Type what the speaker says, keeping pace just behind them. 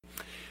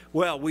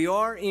Well, we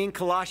are in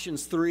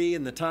Colossians 3,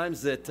 and the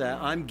times that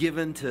I'm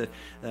given to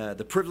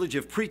the privilege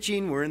of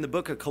preaching, we're in the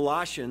book of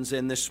Colossians,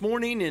 and this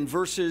morning in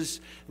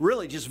verses,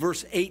 really just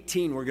verse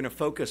 18 we're going to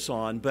focus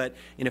on, but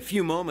in a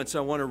few moments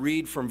I want to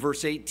read from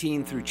verse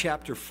 18 through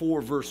chapter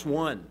 4, verse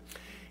 1.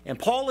 And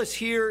Paul is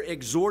here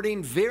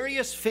exhorting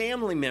various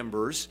family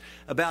members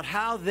about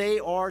how they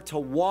are to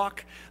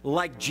walk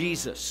like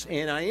Jesus.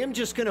 And I am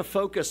just going to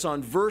focus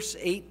on verse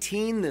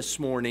 18 this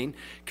morning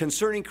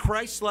concerning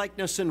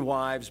Christlikeness and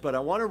wives, but I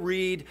want to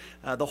read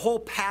the whole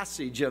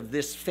passage of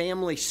this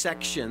family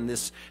section,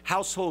 this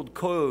household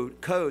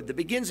code that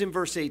begins in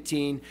verse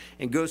 18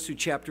 and goes through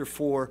chapter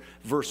 4,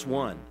 verse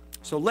 1.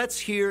 So let's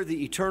hear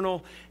the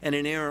eternal and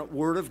inerrant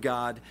Word of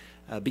God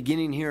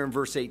beginning here in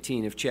verse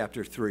 18 of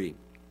chapter 3.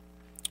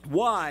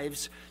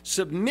 Wives,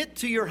 submit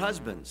to your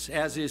husbands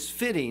as is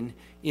fitting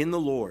in the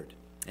Lord.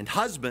 And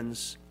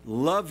husbands,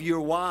 love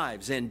your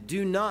wives and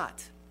do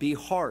not be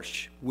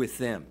harsh with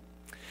them.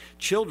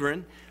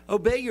 Children,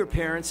 obey your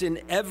parents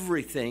in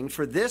everything,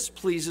 for this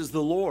pleases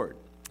the Lord.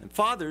 And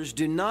fathers,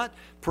 do not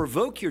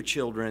provoke your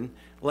children,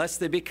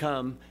 lest they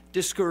become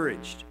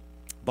discouraged.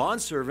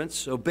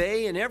 Bondservants,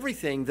 obey in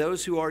everything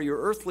those who are your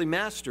earthly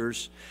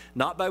masters,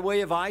 not by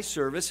way of eye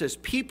service as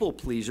people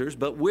pleasers,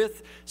 but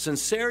with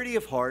sincerity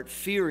of heart,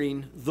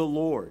 fearing the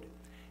Lord.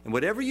 And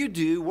whatever you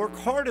do, work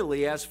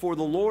heartily as for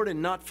the Lord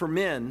and not for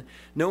men,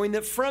 knowing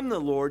that from the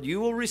Lord you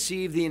will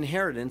receive the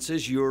inheritance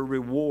as your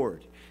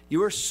reward.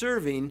 You are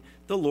serving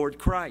the Lord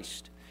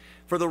Christ.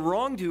 For the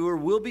wrongdoer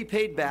will be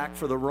paid back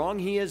for the wrong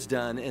he has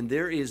done, and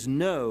there is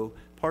no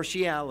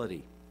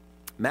partiality.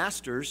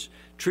 Masters,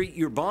 treat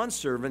your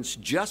bondservants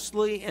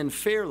justly and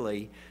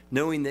fairly,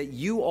 knowing that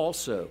you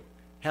also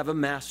have a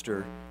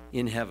master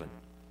in heaven.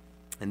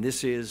 And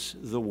this is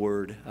the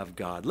word of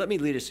God. Let me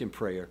lead us in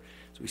prayer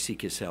as we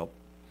seek his help.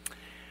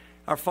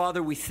 Our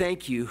Father, we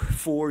thank you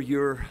for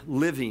your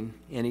living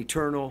and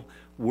eternal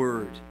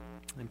word.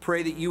 And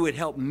pray that you would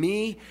help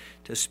me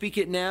to speak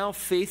it now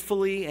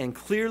faithfully and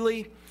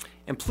clearly.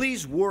 And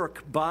please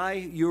work by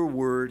your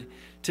word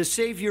to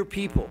save your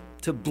people,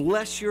 to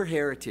bless your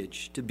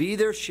heritage, to be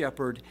their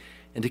shepherd,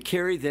 and to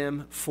carry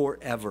them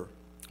forever.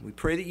 We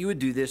pray that you would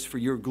do this for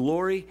your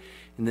glory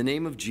in the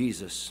name of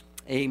Jesus.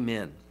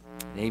 Amen.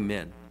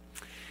 Amen.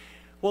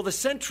 Well, the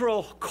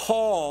central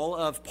call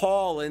of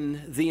Paul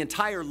in the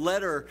entire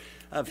letter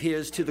of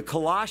his to the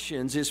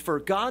Colossians is for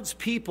God's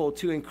people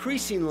to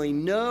increasingly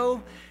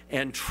know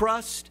and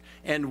trust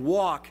and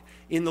walk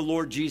in the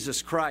Lord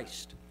Jesus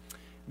Christ.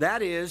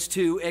 That is,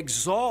 to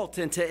exalt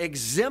and to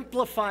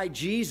exemplify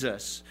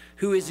Jesus,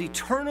 who is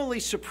eternally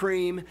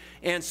supreme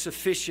and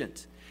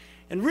sufficient.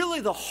 And really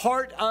the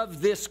heart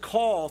of this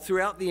call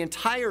throughout the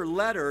entire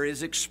letter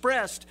is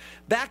expressed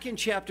back in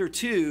chapter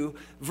 2,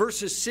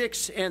 verses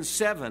 6 and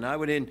 7. I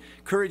would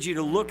encourage you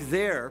to look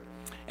there.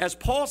 As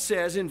Paul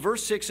says in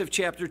verse 6 of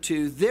chapter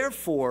 2,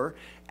 therefore,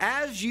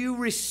 as you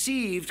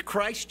received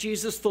Christ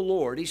Jesus the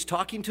Lord, he's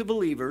talking to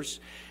believers,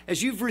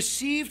 as you've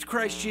received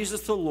Christ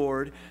Jesus the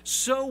Lord,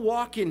 so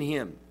walk in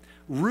him,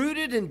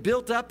 rooted and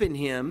built up in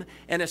him,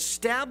 and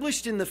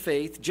established in the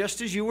faith,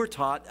 just as you were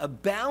taught,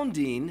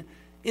 abounding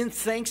in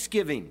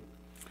thanksgiving.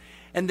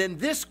 And then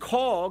this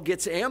call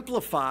gets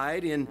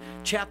amplified in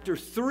chapter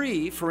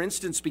 3, for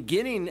instance,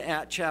 beginning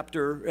at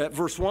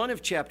verse 1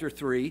 of chapter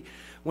 3,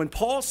 when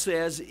Paul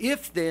says,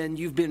 if then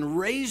you've been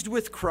raised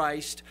with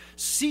Christ,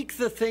 seek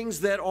the things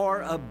that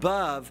are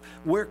above,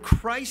 where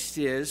Christ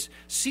is,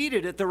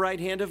 seated at the right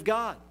hand of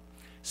God.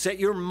 Set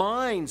your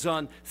minds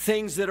on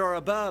things that are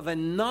above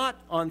and not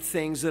on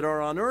things that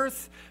are on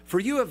earth, for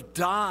you have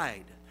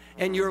died,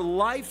 and your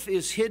life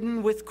is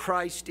hidden with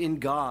Christ in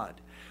God.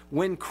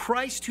 When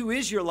Christ, who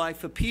is your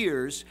life,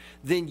 appears,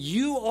 then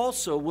you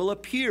also will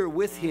appear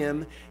with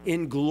him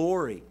in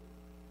glory.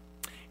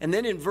 And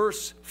then in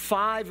verse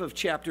 5 of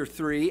chapter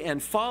 3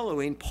 and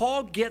following,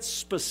 Paul gets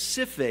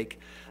specific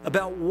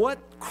about what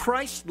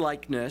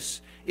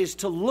Christlikeness is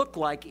to look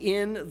like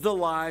in the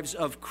lives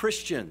of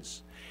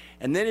Christians.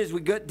 And then as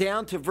we get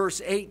down to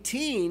verse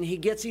 18, he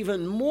gets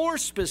even more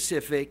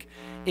specific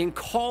in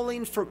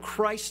calling for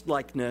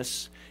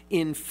Christlikeness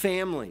in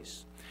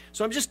families.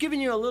 So I'm just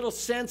giving you a little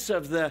sense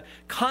of the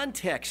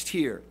context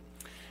here.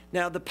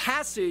 Now, the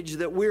passage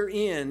that we're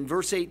in,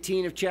 verse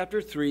 18 of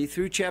chapter 3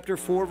 through chapter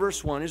 4,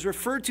 verse 1, is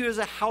referred to as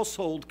a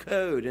household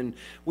code. And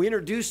we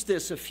introduced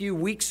this a few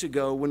weeks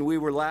ago when we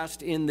were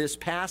last in this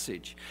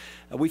passage.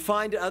 We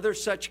find other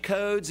such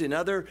codes in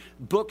other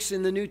books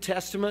in the New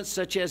Testament,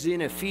 such as in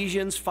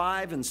Ephesians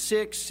 5 and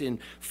 6, in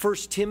 1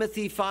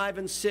 Timothy 5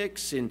 and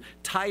 6, in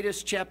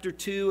Titus chapter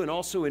 2, and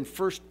also in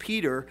 1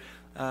 Peter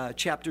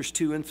chapters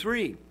 2 and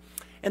 3.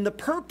 And the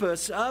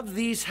purpose of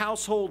these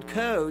household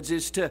codes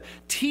is to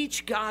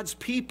teach God's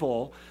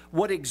people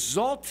what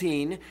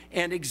exalting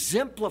and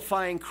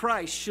exemplifying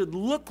Christ should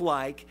look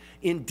like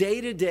in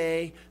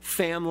day-to-day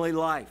family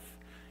life.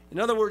 In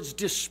other words,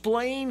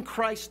 displaying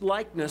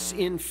Christ-likeness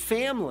in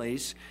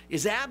families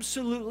is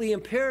absolutely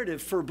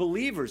imperative for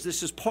believers.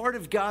 This is part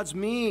of God's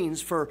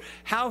means for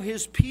how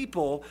his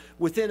people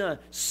within a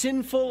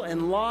sinful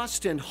and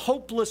lost and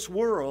hopeless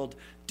world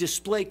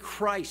display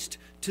Christ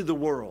to the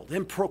world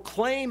and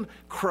proclaim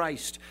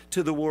Christ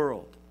to the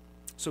world.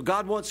 So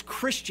God wants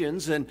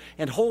Christians and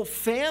whole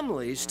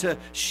families to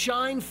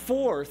shine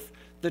forth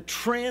the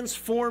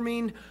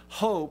transforming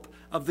hope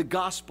of the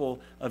gospel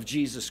of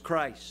Jesus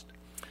Christ.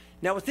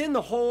 Now, within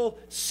the whole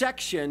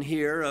section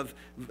here of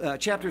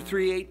chapter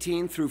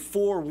 3:18 through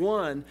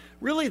 4:1,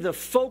 really the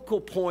focal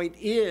point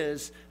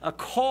is a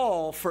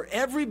call for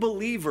every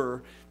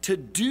believer to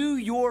do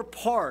your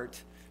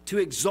part to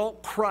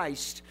exalt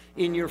Christ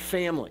in your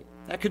family.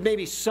 That could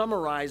maybe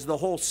summarize the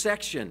whole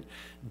section.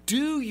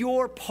 Do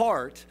your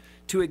part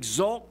to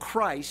exalt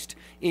Christ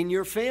in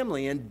your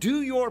family, and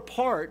do your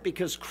part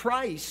because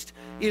Christ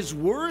is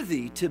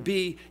worthy to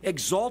be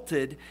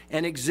exalted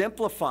and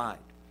exemplified.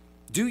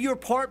 Do your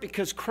part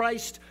because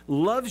Christ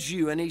loves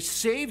you and He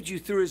saved you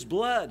through His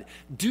blood.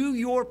 Do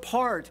your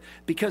part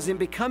because in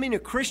becoming a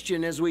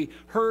Christian, as we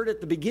heard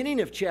at the beginning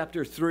of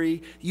chapter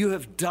 3, you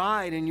have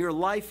died and your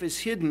life is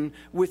hidden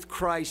with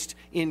Christ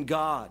in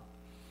God.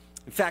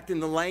 In fact, in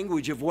the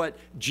language of what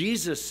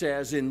Jesus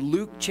says in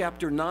Luke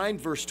chapter 9,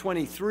 verse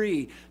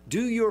 23,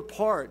 do your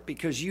part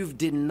because you've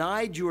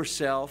denied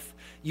yourself,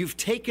 you've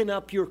taken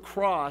up your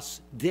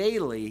cross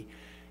daily,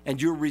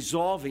 and you're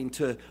resolving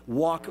to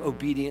walk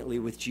obediently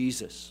with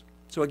Jesus.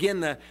 So again,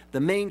 the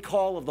main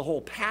call of the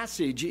whole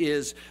passage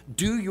is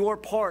do your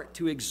part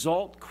to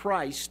exalt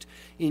Christ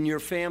in your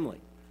family.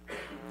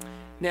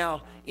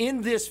 Now,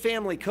 in this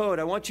family code,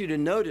 I want you to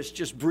notice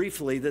just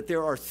briefly that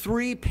there are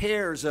 3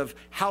 pairs of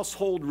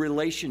household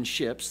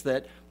relationships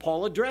that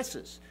Paul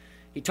addresses.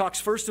 He talks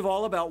first of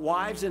all about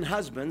wives and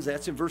husbands.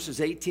 That's in verses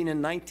 18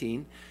 and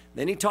 19.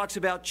 Then he talks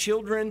about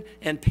children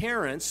and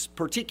parents,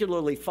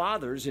 particularly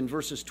fathers, in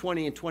verses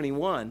 20 and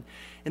 21.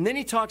 And then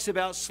he talks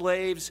about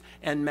slaves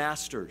and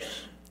masters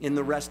in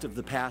the rest of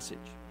the passage.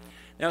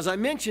 Now, as I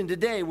mentioned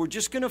today, we're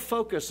just going to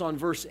focus on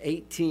verse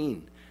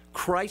 18.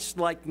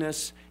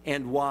 Christlikeness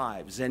and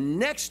wives. And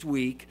next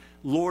week,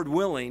 Lord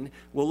willing,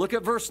 we'll look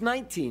at verse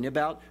 19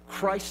 about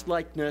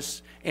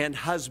Christlikeness and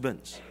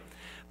husbands.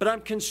 But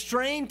I'm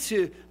constrained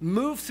to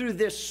move through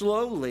this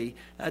slowly,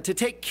 to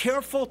take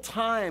careful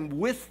time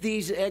with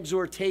these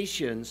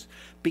exhortations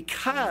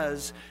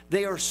because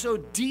they are so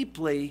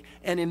deeply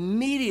and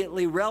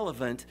immediately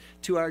relevant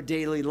to our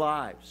daily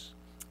lives.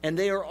 And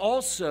they are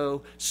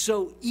also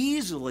so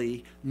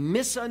easily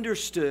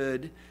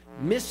misunderstood,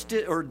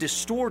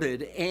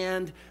 distorted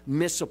and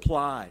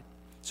misapplied.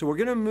 So we're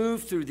going to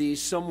move through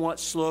these somewhat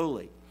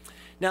slowly.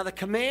 Now, the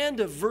command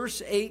of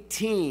verse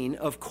 18,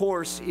 of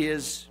course,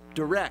 is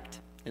direct.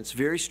 It's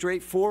very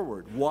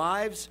straightforward.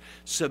 Wives,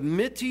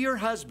 submit to your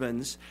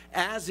husbands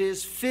as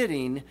is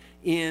fitting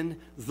in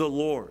the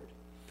Lord.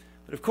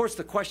 But of course,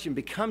 the question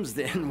becomes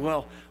then,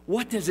 well,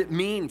 what does it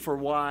mean for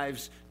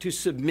wives to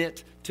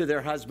submit to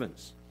their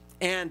husbands?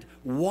 And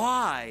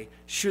why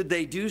should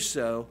they do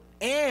so?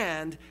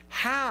 And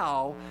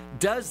how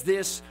does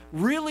this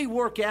really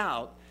work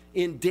out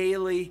in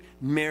daily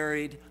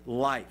married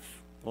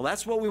life? Well,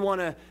 that's what we want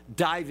to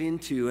dive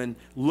into and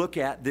look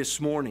at this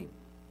morning.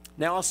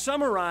 Now, I'll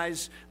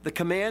summarize the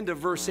command of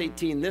verse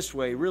 18 this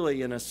way,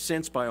 really in a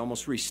sense by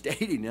almost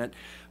restating it.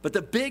 But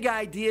the big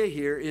idea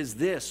here is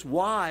this: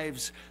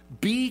 wives,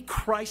 be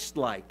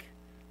Christ-like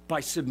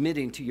by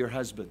submitting to your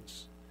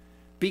husbands.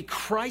 Be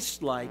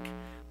Christ-like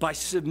by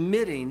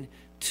submitting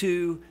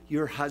to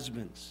your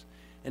husbands.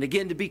 And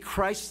again, to be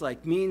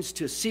Christ-like means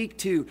to seek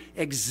to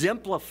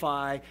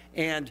exemplify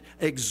and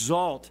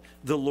exalt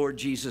the Lord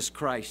Jesus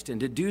Christ,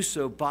 and to do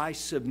so by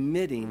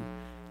submitting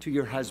to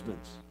your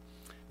husbands.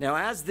 Now,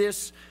 as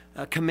this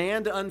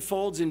command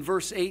unfolds in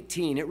verse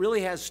 18, it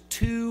really has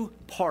 2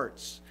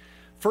 parts.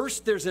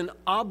 First, there's an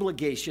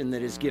obligation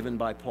that is given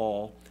by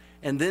Paul,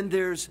 and then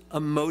there's a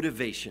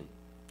motivation.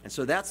 And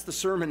so that's the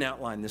sermon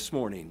outline this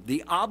morning: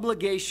 the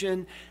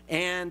obligation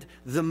and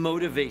the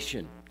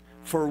motivation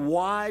for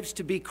wives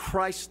to be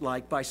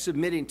Christ-like by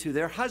submitting to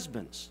their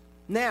husbands.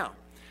 Now,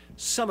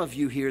 some of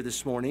you here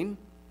this morning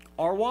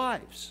are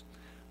wives.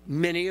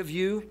 Many of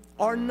you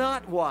are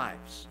not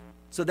wives.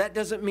 So that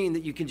doesn't mean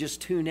that you can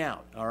just tune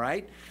out, all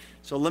right?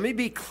 So let me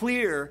be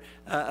clear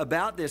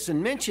about this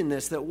and mention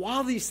this, that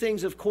while these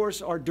things, of course,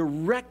 are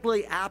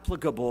directly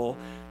applicable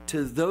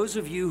to those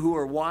of you who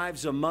are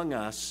wives among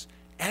us,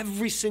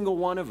 every single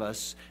one of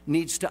us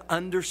needs to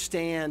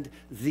understand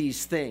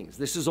these things.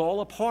 This is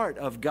all a part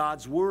of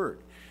God's Word.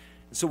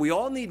 So we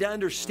all need to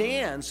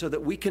understand so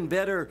that we can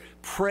better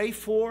pray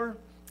for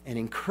and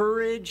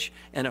encourage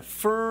and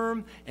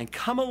affirm and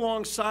come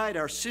alongside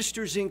our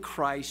sisters in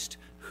Christ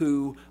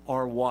who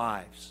are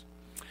wives.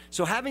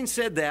 So having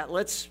said that,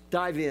 let's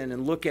dive in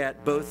and look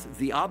at both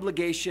the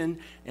obligation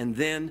and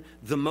then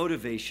the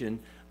motivation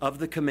of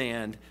the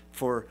command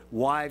for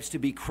wives to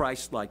be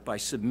Christ-like by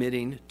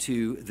submitting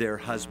to their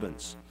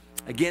husbands.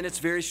 Again, it's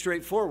very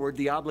straightforward.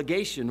 The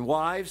obligation: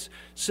 wives,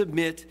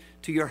 submit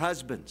to your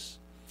husbands.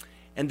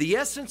 And the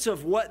essence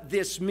of what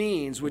this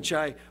means, which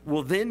I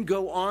will then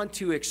go on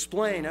to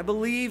explain, I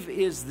believe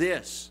is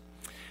this: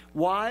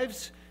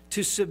 wives,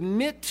 to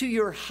submit to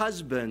your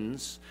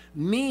husbands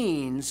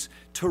means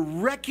to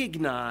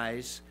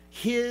recognize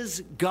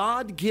his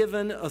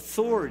God-given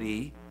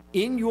authority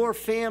in your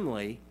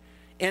family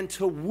and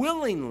to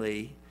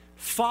willingly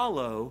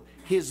follow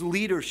his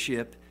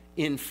leadership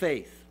in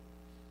faith.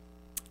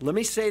 Let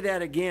me say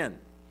that again.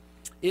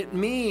 It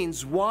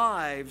means,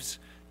 wives,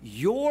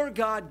 your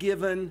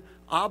God-given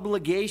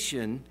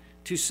obligation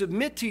to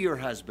submit to your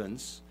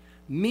husbands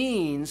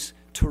means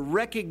to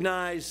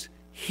recognize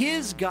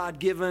his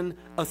God-given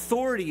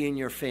authority in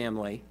your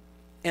family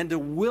and to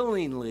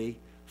willingly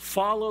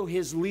follow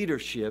his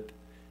leadership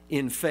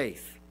in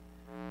faith.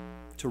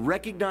 To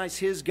recognize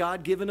his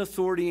God-given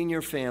authority in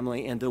your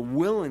family and to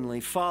willingly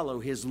follow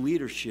his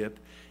leadership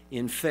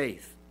in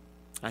faith.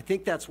 I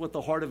think that's what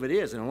the heart of it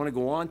is, and I want to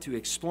go on to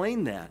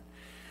explain that.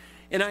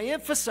 And I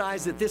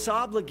emphasize that this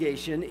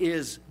obligation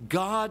is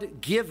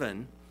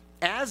God-given,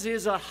 as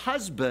is a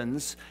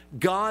husband's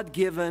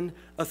God-given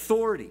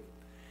authority.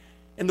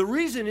 And the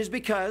reason is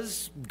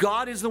because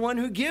God is the one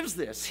who gives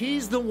this.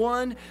 He's the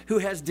one who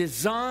has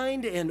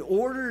designed and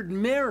ordered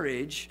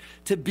marriage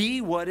to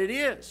be what it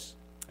is.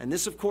 And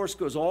this, of course,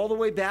 goes all the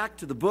way back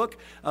to the book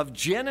of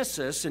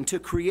Genesis and to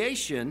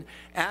creation,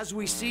 as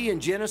we see in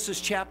Genesis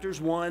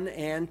chapters 1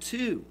 and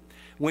 2.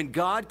 When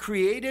God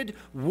created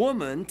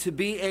woman to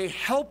be a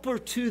helper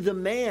to the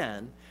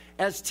man,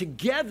 as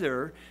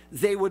together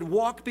they would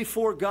walk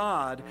before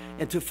God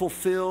and to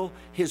fulfill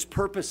his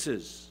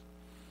purposes.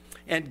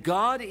 And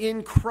God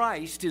in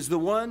Christ is the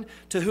one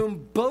to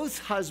whom both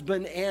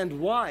husband and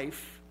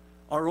wife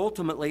are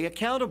ultimately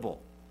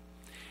accountable.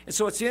 And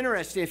so it's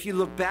interesting, if you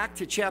look back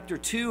to chapter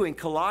 2 in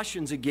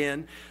Colossians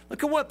again,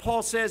 look at what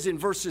Paul says in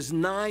verses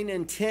 9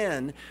 and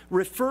 10,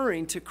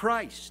 referring to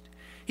Christ.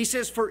 He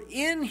says, "For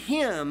in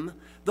him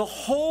the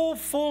whole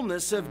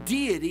fullness of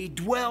deity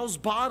dwells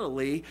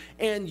bodily,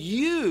 and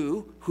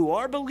you, who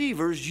are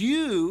believers,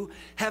 you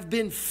have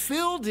been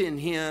filled in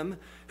him,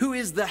 who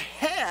is the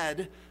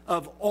head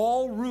of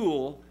all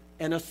rule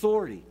and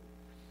authority."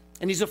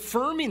 And he's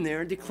affirming there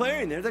and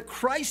declaring there that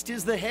Christ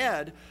is the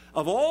head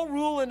of all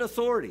rule and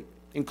authority,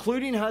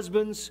 including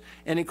husbands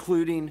and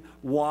including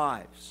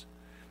wives.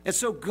 And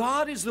so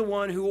God is the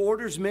one who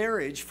orders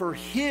marriage for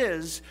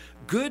his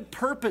good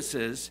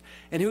purposes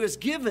and who has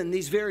given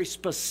these very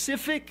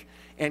specific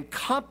and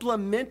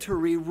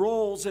complementary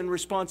roles and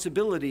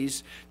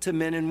responsibilities to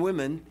men and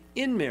women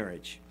in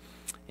marriage.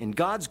 In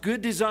God's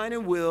good design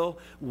and will,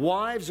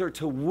 wives are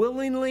to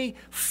willingly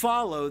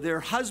follow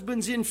their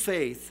husbands in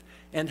faith,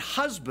 and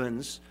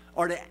husbands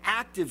are to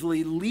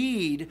actively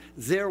lead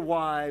their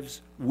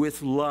wives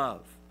with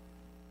love.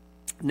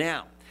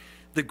 Now,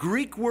 the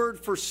Greek word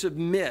for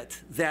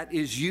submit that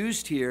is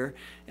used here,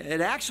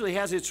 it actually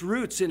has its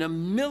roots in a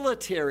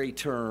military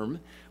term,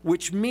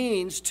 which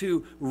means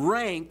to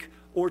rank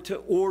or to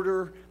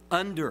order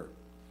under.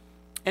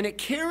 And it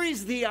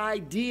carries the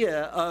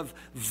idea of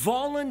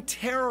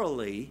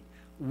voluntarily,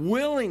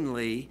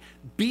 willingly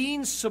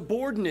being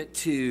subordinate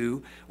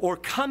to or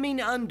coming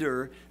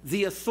under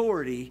the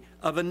authority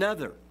of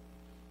another.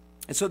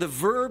 And so the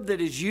verb that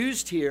is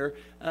used here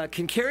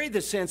can carry the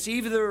sense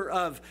either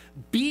of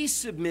be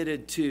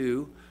submitted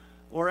to,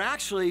 or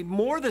actually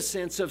more the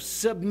sense of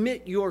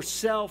submit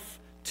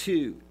yourself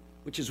to,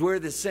 which is where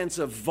the sense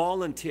of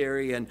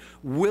voluntary and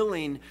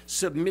willing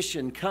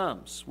submission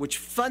comes, which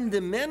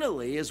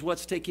fundamentally is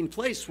what's taking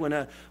place when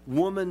a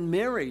woman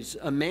marries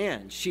a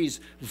man. She's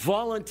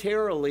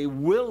voluntarily,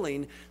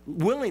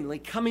 willingly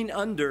coming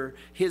under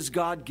his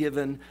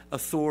God-given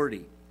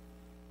authority.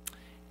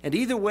 And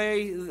either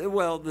way,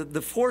 well,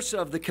 the force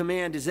of the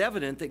command is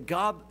evident that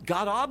God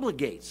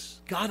obligates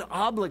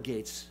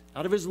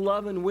out of his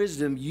love and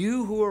wisdom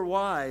you who are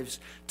wives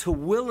to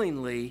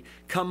willingly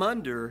come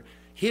under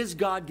his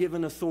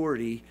God-given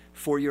authority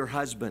for your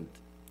husband,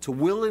 to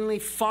willingly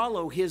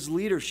follow his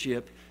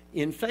leadership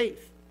in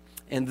faith.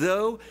 And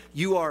though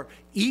you are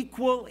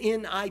equal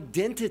in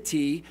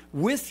identity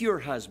with your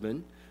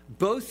husband,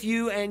 both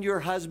you and your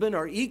husband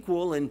are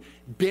equal in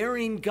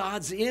bearing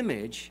God's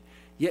image,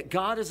 yet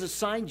God has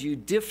assigned you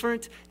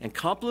different and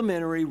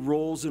complementary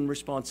roles and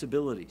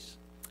responsibilities.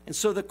 And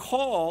so the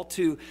call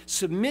to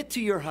submit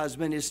to your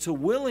husband is to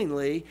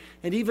willingly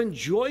and even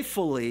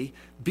joyfully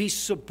be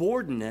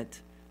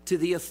subordinate to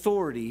the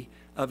authority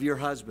of your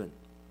husband.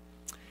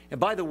 And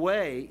by the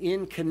way,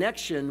 in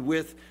connection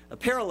with a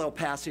parallel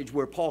passage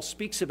where Paul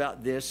speaks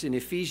about this in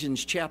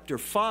Ephesians chapter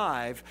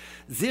 5,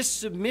 this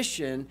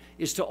submission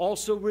is to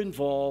also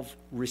involve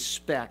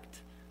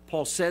respect.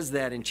 Paul says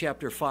that in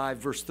chapter 5,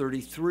 verse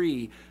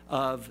 33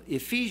 of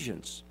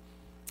Ephesians.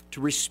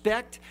 To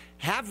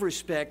have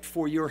respect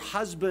for your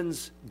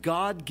husband's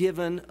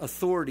God-given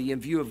authority in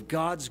view of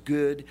God's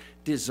good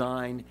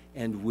design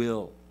and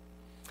will.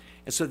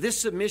 And so this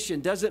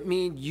submission doesn't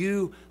mean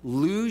you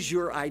lose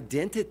your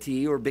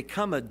identity or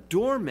become a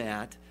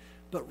doormat,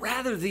 but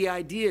rather the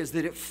idea is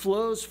that it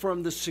flows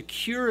from the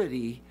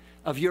security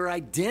of your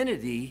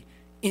identity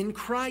in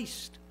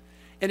Christ.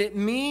 And it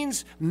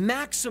means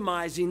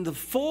maximizing the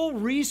full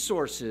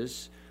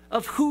resources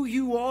of who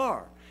you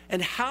are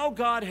and how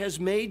God has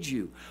made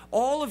you.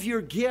 All of your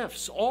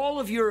gifts, all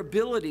of your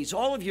abilities,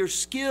 all of your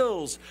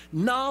skills,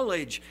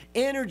 knowledge,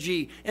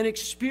 energy, and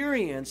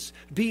experience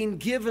being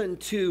given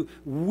to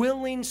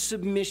willing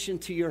submission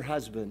to your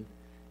husband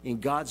in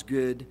God's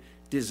good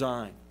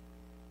design.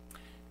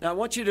 Now, I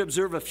want you to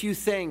observe a few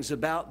things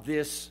about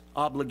this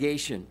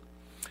obligation.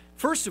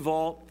 First of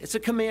all, it's a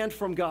command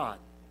from God.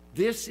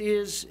 This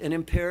is an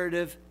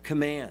imperative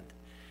command.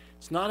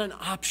 It's not an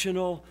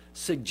optional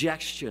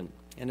suggestion.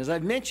 And as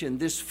I've mentioned,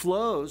 this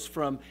flows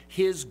from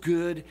His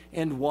good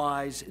and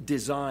wise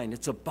design.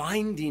 It's a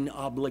binding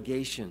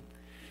obligation.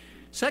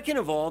 Second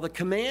of all, the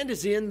command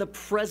is in the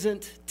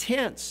present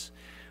tense,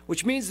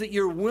 which means that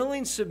your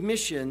willing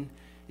submission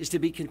is to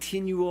be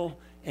continual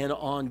and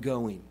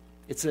ongoing.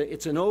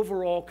 It's an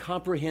overall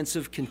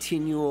comprehensive,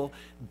 continual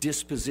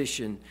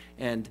disposition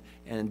and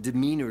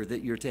demeanor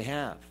that you're to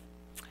have.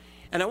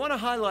 And I want to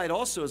highlight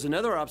also as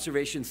another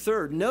observation,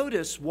 third,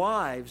 notice,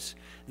 wives,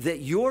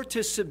 that you're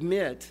to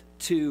submit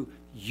to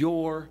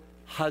your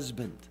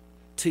husband.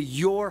 To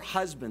your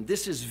husband.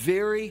 This is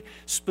very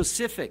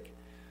specific.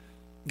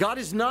 God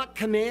is not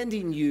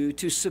commanding you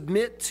to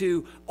submit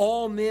to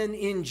all men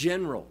in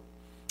general.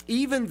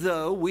 Even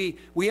though we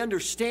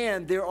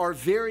understand there are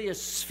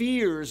various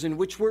spheres in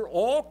which we're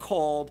all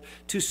called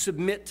to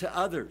submit to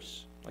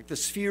others, like the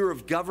sphere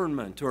of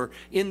government or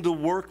in the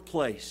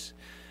workplace.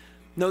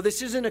 No,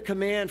 this isn't a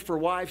command for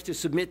wives to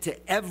submit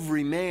to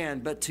every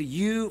man, but for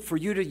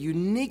you to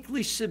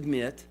uniquely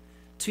submit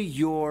to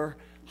your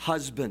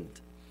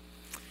husband.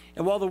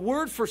 And while the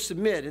word for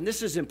submit, and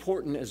this is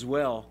important as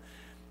well,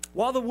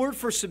 while the word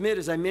for submit,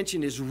 as I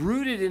mentioned, is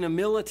rooted in a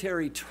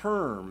military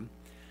term,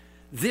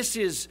 this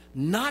is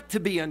not to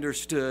be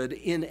understood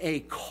in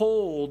a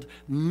cold,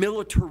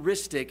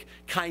 militaristic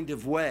kind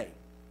of way.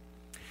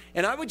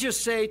 And I would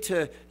just say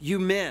to you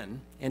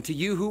men, and to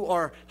you who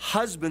are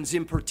husbands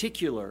in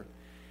particular,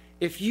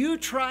 if you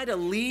try to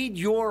lead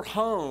your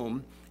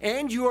home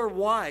and your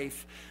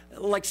wife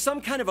like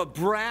some kind of a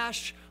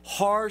brash,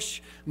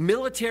 harsh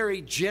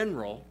military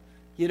general,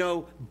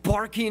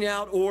 barking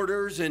out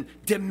orders and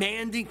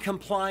demanding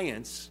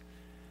compliance,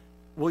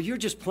 well, you're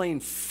just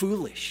plain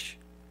foolish.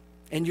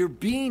 And you're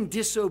being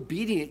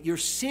disobedient. You're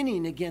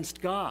sinning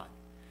against God.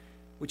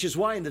 Which is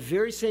why in the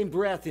very same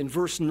breath in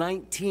verse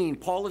 19,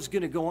 Paul is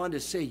going to go on to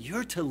say,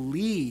 you're to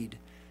lead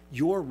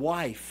your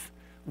wife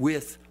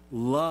with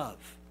love,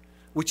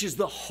 which is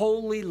the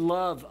holy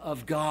love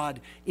of God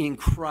in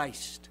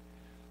Christ.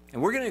 And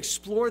we're going to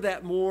explore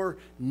that more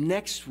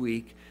next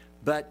week.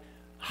 But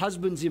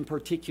husbands in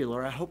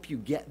particular, I hope you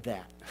get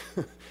that.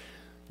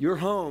 Your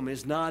home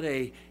is not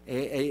a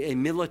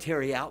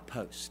military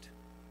outpost.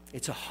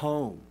 It's a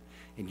home.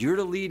 And you're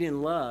to lead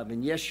in love.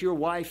 And yes, your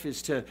wife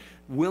is to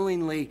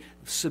willingly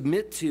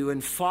submit to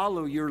and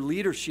follow your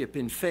leadership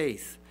in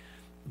faith.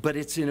 But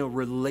it's in a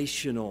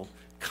relational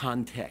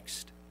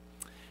context.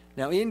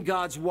 Now, in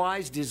God's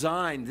wise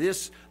design,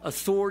 this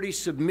authority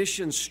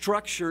submission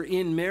structure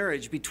in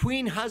marriage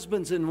between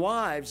husbands and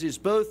wives is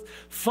both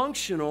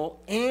functional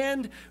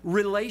and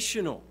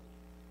relational.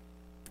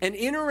 And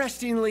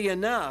interestingly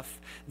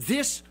enough,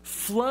 this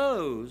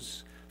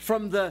flows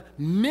from the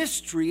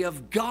mystery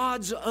of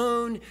God's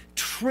own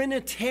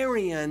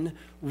Trinitarian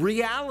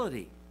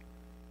reality.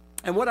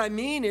 And what I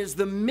mean is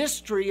the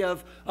mystery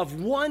of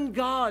one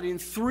God in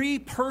three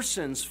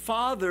persons,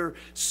 Father,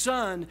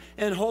 Son,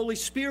 and Holy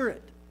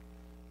Spirit.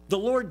 The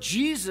Lord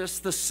Jesus,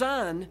 the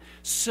Son,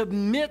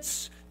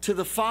 submits to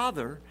the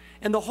Father,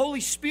 and the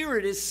Holy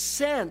Spirit is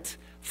sent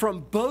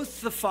from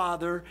both the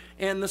Father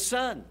and the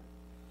Son.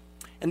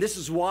 And this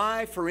is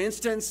why, for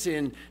instance,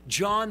 in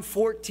John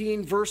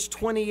 14, verse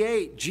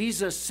 28,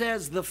 Jesus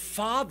says, the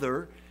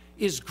Father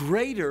is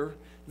greater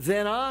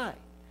than I.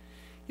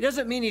 He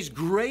doesn't mean he's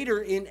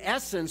greater in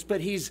essence,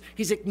 but he's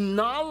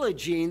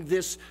acknowledging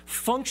this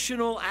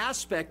functional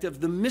aspect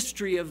of the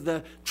mystery of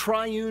the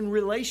triune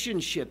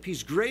relationship.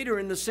 He's greater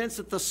in the sense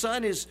that the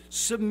Son is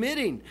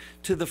submitting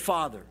to the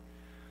Father.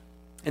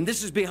 And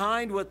this is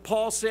behind what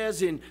Paul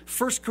says in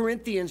 1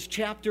 Corinthians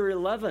chapter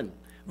 11,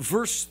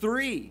 verse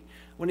 3,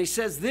 when he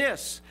says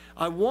this,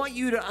 I want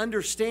you to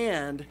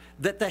understand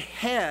that the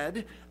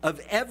head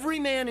of every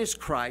man is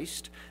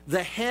Christ,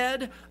 the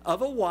head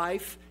of a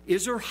wife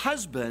is her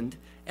husband,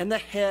 and the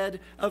head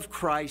of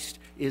Christ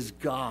is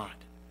God.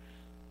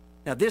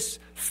 Now, this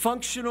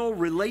functional,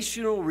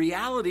 relational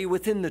reality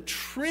within the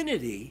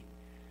Trinity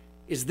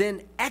is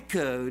then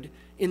echoed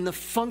in the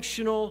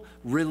functional,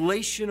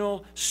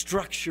 relational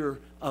structure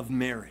of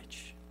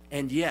marriage.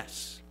 And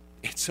yes,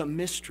 it's a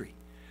mystery.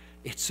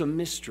 It's a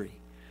mystery.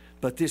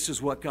 But this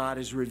is what God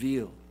has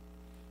revealed.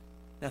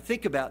 Now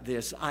think about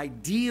this.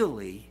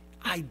 Ideally,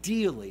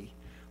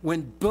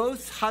 when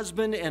both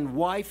husband and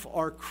wife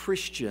are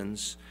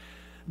Christians,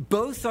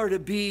 both are to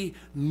be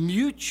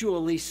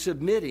mutually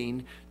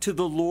submitting to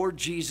the Lord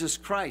Jesus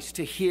Christ,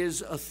 to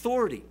His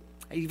authority.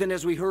 Even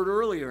as we heard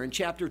earlier in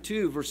chapter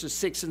 2, verses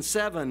 6 and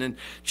 7, and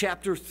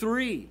chapter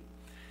 3.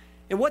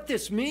 And what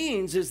this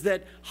means is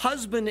that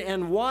husband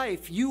and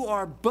wife, you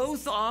are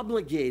both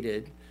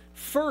obligated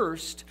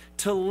first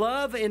to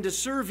love and to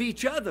serve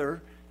each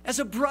other as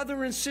a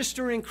brother and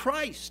sister in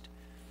Christ.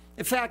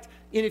 In fact,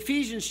 in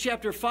Ephesians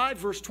chapter 5,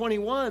 verse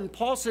 21,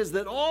 Paul says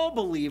that all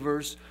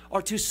believers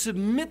are to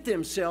submit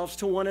themselves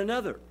to one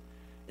another.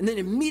 And then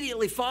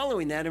immediately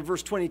following that, in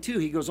verse 22,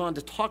 he goes on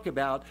to talk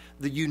about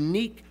the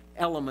unique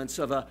elements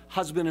of a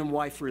husband and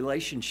wife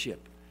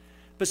relationship.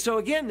 But so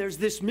again, there's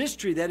this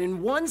mystery that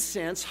in one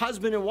sense,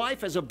 husband and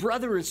wife as a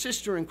brother and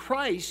sister in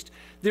Christ,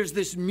 there's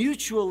this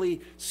mutual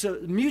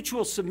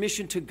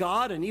submission to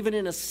God and even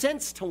in a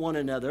sense to one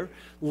another,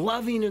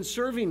 loving and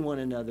serving one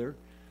another.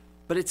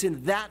 But it's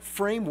in that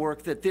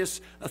framework that this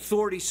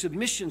authority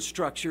submission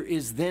structure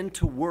is then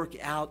to work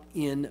out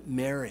in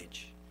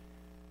marriage.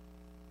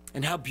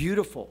 And how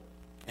beautiful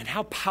and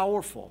how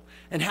powerful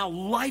and how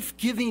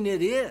life-giving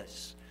it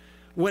is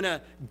when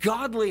a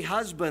godly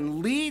husband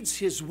leads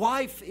his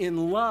wife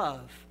in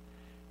love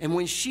and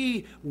when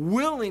she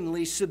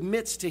willingly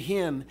submits to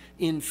him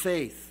in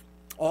faith,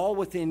 all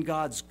within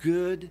God's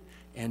good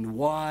and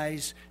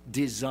wise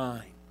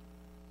design.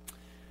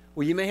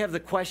 Well, you may have the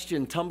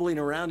question tumbling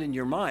around in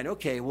your mind,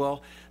 okay,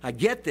 well, I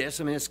get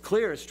this. I mean, it's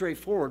clear, it's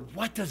straightforward.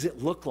 What does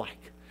it look like?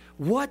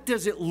 What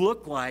does it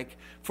look like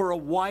for a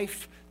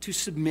wife to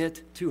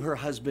submit to her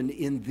husband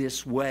in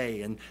this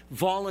way and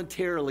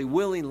voluntarily,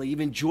 willingly,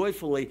 even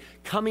joyfully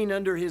coming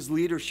under his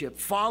leadership,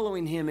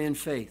 following him in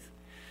faith?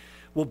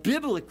 Well,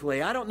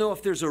 biblically, I don't know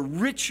if there's a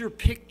richer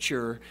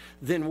picture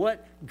than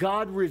what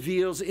God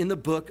reveals in the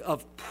book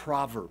of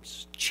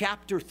Proverbs,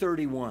 chapter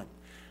 31.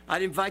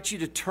 I'd invite you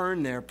to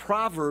turn there,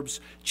 Proverbs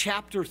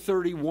chapter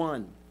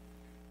 31.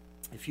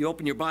 If you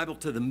open your Bible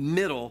to the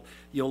middle,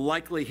 you'll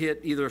likely hit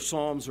either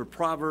Psalms or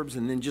Proverbs,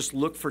 and then just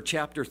look for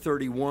chapter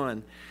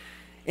 31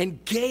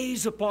 and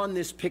gaze upon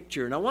this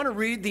picture. And I want to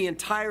read the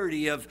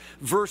entirety of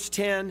verse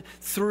 10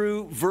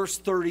 through verse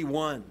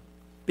 31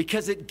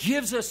 because it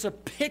gives us a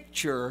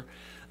picture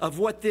of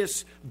what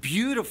this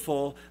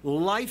beautiful,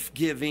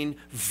 life-giving,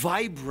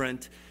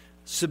 vibrant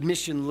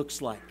submission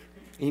looks like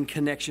in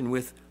connection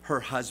with her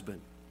husband.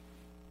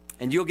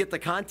 And you'll get the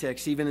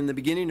context even in the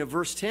beginning of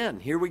verse 10.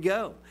 Here we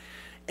go.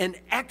 An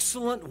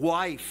excellent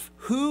wife,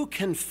 who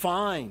can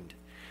find?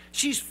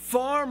 She's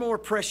far more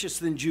precious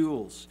than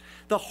jewels.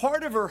 The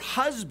heart of her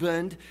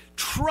husband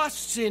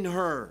trusts in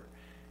her,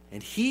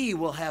 and he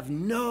will have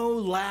no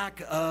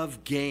lack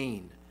of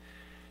gain.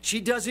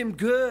 She does him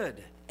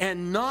good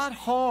and not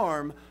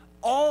harm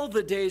all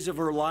the days of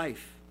her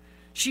life.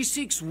 She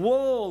seeks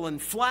wool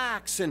and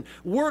flax and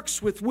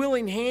works with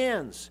willing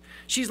hands.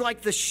 She's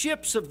like the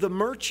ships of the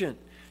merchant.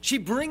 She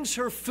brings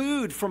her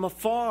food from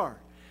afar.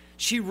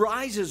 She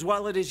rises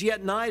while it is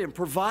yet night and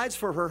provides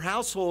for her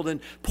household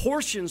and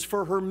portions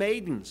for her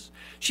maidens.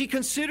 She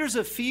considers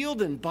a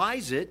field and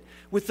buys it.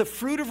 With the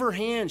fruit of her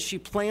hands, she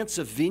plants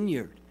a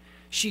vineyard.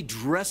 She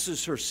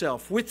dresses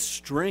herself with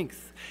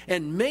strength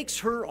and makes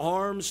her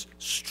arms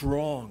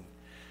strong.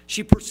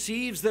 She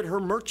perceives that her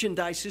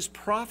merchandise is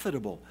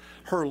profitable.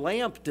 Her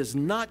lamp does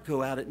not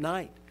go out at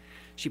night.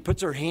 She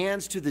puts her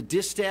hands to the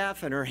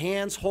distaff and her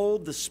hands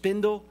hold the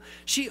spindle.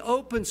 She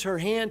opens her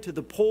hand to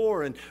the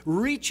poor and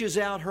reaches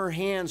out her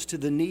hands to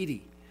the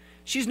needy.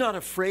 She's not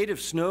afraid of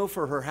snow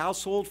for her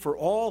household, for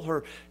all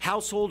her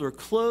household are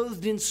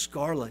clothed in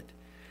scarlet.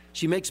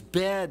 She makes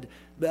bed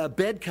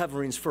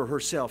coverings for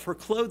herself. Her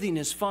clothing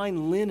is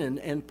fine linen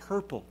and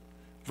purple.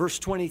 Verse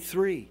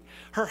 23,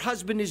 her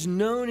husband is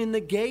known in the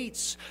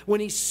gates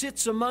when he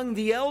sits among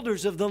the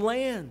elders of the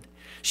land.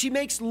 She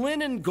makes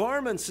linen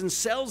garments and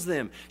sells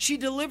them. She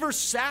delivers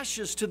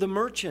sashes to the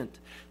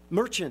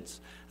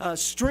merchants.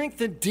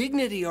 Strength and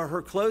dignity are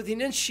her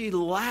clothing, and she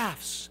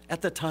laughs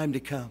at the time to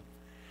come.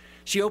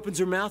 She opens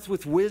her mouth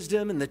with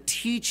wisdom, and the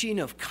teaching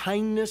of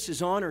kindness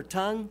is on her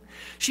tongue.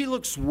 She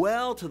looks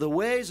well to the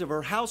ways of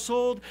her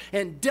household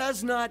and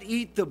does not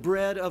eat the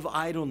bread of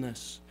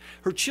idleness.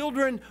 Her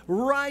children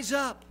rise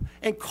up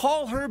and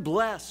call her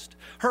blessed.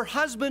 Her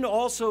husband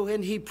also,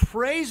 and he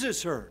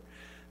praises her.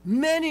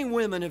 Many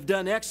women have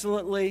done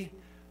excellently,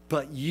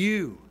 but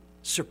you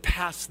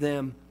surpass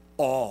them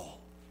all.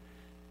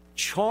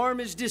 Charm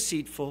is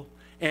deceitful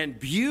and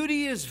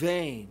beauty is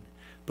vain,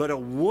 but a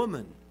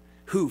woman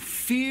who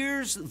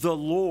fears the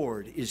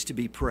Lord is to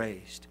be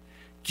praised.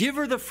 Give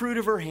her the fruit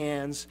of her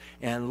hands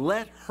and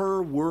let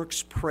her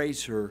works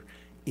praise her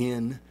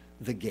in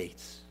the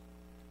gates.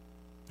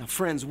 Now,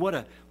 friends, what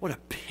a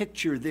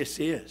picture this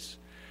is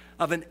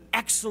of an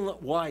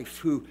excellent wife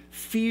who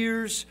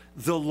fears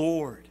the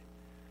Lord.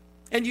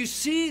 And you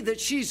see that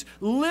she's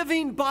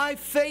living by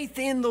faith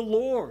in the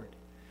Lord.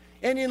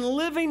 And in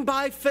living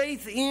by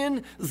faith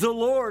in the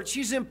Lord,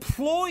 she's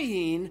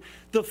employing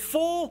the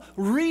full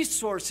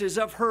resources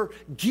of her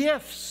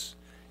gifts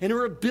and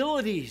her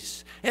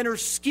abilities and her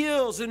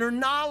skills and her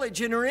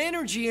knowledge and her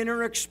energy and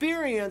her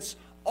experience,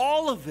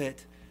 all of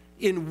it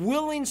in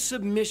willing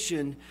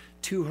submission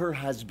to her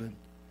husband.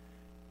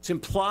 It's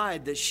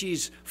implied that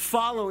she's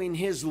following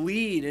his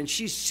lead and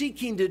she's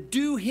seeking to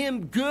do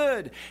him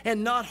good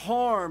and not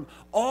harm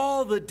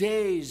all the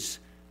days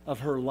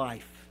of her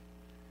life.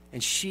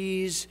 And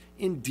she's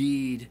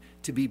indeed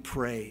to be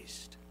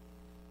praised.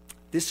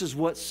 This is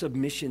what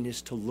submission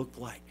is to look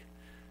like.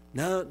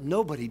 No,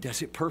 nobody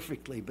does it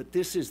perfectly, but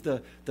this is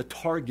the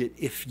target,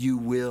 if you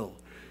will,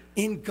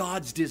 in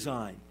God's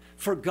design,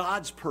 for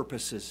God's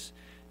purposes,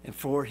 and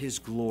for His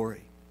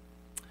glory.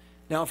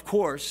 Now, of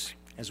course,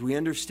 as we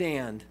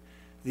understand,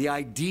 the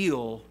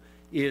ideal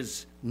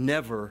is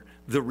never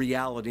the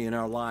reality in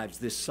our lives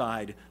this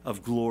side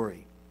of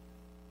glory.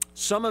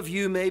 Some of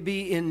you may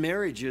be in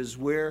marriages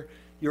where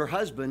your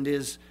husband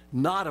is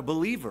not a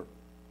believer.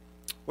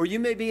 Or you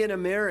may be in a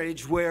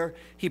marriage where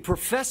he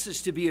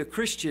professes to be a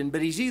Christian,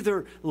 but he's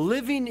either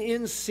living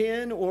in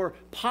sin or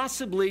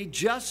possibly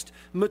just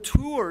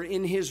immature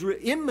in his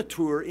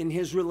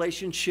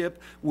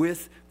relationship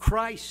with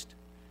Christ.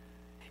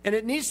 And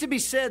it needs to be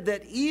said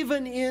that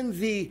even in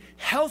the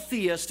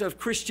healthiest of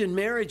Christian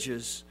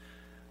marriages,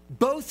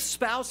 both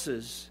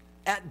spouses,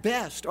 at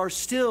best, are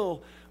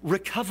still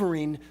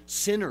recovering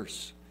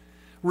sinners.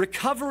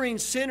 Recovering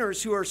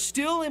sinners who are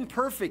still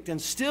imperfect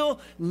and still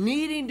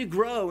needing to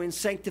grow in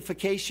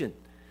sanctification.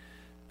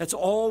 That's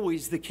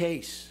always the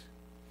case.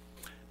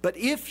 But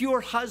if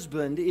your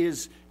husband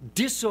is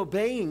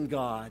disobeying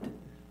God,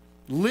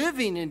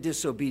 living in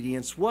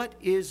disobedience, what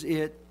is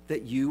it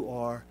that you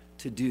are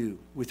to do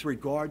with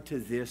regard to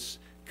this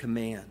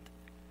command?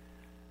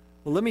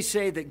 Well, let me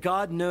say that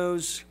God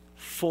knows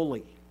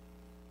fully,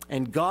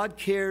 and God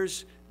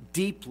cares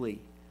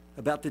deeply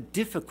about the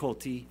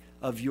difficulty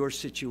of your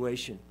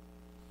situation.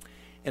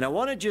 And I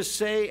want to just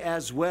say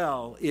as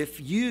well, if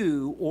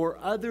you or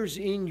others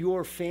in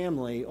your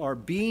family are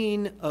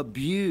being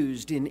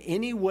abused in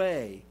any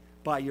way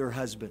by your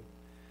husband,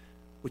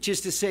 which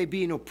is to say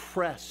being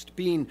oppressed,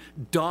 being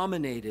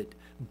dominated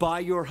by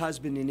your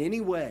husband in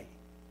any way,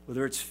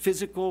 whether it's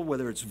physical,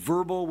 whether it's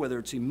verbal, whether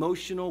it's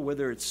emotional,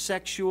 whether it's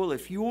sexual,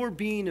 if you're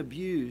being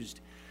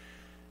abused,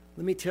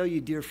 let me tell you,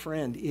 dear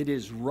friend, it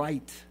is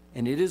right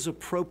and it is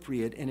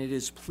appropriate and it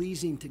is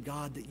pleasing to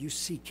God that you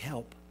seek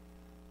help.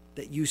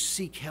 That you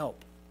seek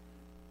help.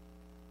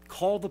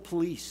 Call the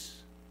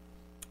police.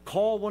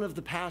 Call one of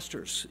the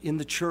pastors in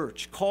the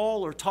church.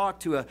 Call or talk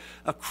to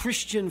a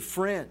Christian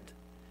friend.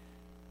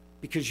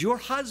 Because your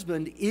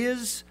husband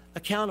is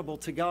accountable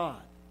to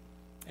God.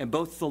 And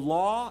both the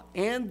law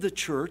and the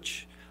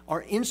church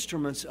are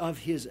instruments of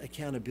his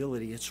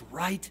accountability. It's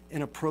right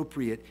and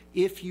appropriate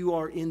if you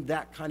are in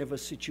that kind of a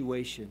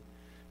situation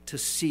to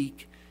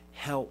seek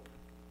help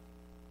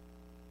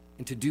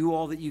and to do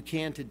all that you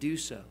can to do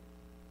so.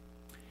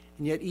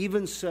 And yet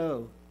even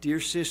so, dear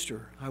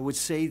sister, I would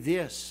say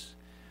this,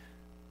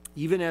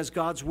 even as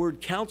God's word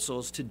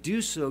counsels to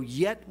do so,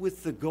 yet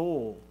with the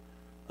goal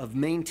of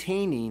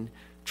maintaining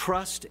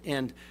trust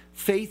and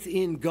faith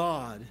in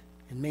God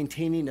and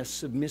maintaining a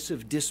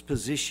submissive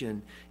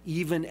disposition,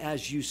 even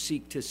as you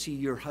seek to see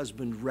your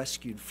husband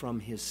rescued from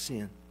his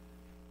sin,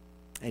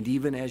 and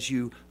even as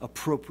you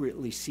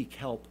appropriately seek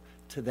help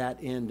to that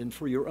end and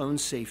for your own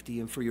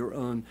safety and for your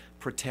own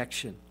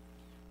protection,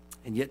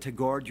 and yet to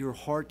guard your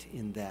heart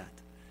in that.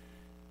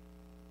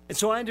 And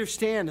so I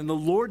understand, and the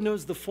Lord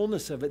knows the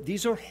fullness of it.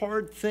 These are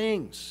hard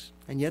things,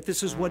 and yet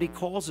this is what he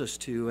calls us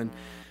to. And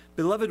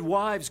beloved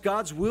wives,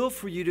 God's will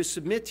for you to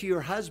submit to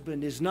your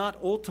husband is not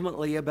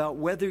ultimately about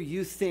whether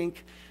you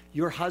think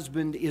your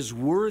husband is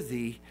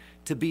worthy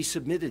to be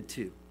submitted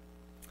to.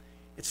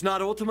 It's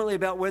not ultimately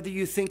about whether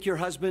you think your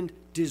husband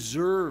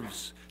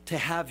deserves to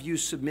have you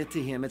submit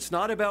to him. It's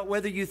not about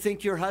whether you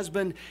think your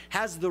husband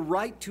has the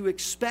right to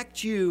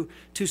expect you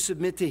to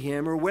submit to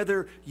him, or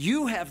whether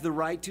you have the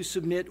right to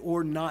submit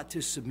or not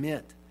to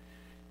submit.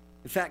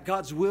 In fact,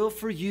 God's will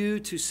for you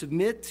to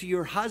submit to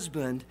your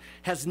husband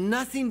has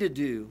nothing to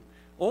do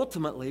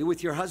ultimately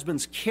with your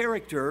husband's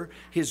character,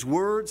 his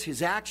words,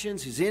 his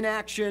actions, his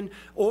inaction,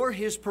 or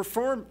his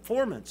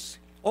performance.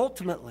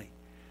 Ultimately,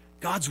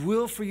 God's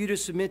will for you to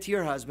submit to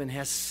your husband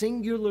has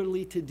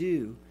singularly to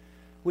do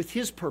with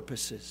his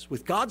purposes,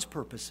 with God's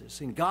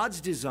purposes, in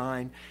God's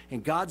design,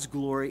 and God's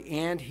glory,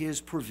 and his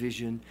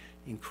provision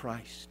in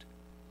Christ.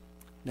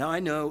 Now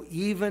I know,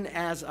 even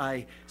as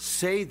I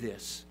say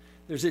this,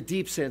 there's a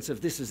deep sense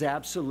of this is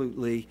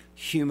absolutely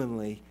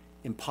humanly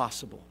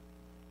impossible.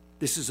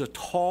 This is a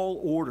tall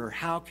order.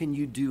 How can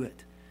you do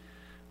it?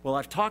 Well,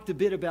 I've talked a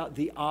bit about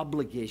the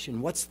obligation.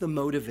 What's the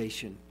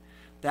motivation?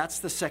 That's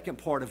the second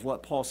part of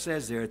what Paul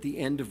says there at the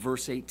end of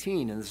verse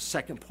 18, and the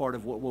second part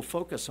of what we'll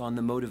focus on,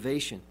 the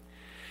motivation.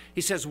 He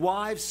says,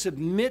 wives,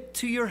 submit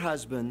to your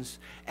husbands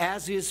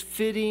as is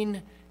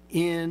fitting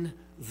in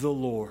the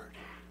Lord.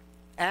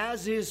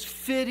 As is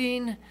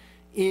fitting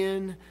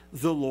in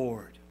the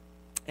Lord.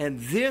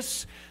 And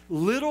this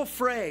little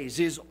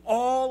phrase is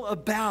all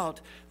about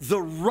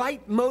the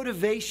right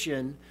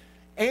motivation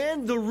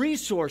and the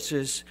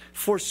resources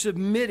for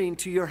submitting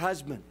to your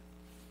husband.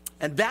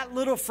 And that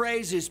little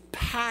phrase is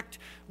packed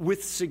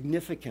with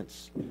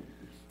significance.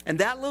 And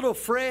that little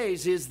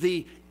phrase is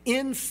the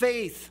in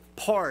faith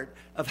part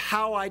of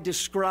how I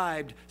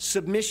described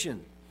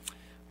submission.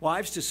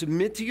 Wives, to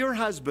submit to your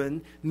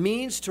husband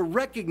means to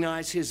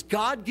recognize his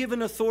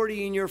God-given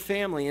authority in your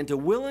family and to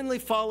willingly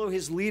follow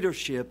his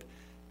leadership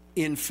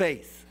in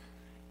faith.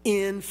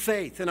 in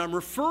faith. And I'm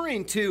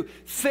referring to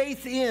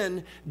faith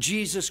in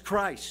Jesus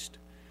Christ,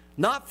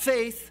 not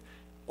faith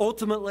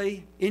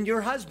ultimately in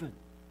your husband.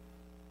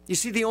 You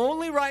see, the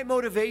only right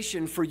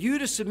motivation for you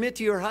to submit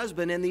to your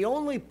husband and the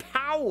only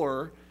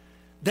power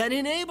that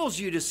enables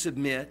you to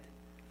submit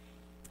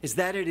is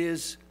that it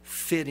is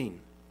fitting,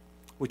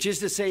 which is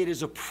to say it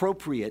is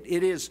appropriate,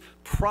 it is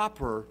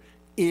proper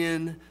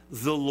in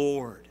the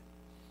Lord.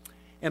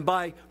 And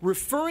by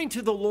referring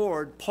to the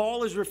Lord,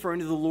 Paul is referring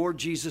to the Lord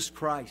Jesus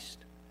Christ.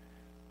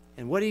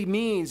 And what he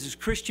means is,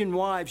 Christian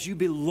wives, you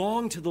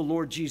belong to the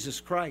Lord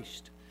Jesus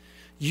Christ.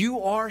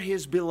 You are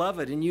his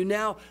beloved, and you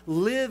now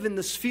live in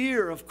the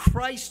sphere of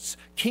Christ's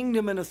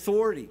kingdom and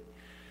authority.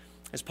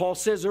 As Paul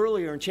says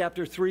earlier in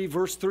chapter 3,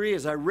 verse 3,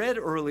 as I read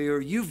earlier,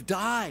 you've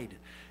died,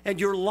 and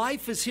your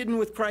life is hidden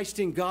with Christ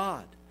in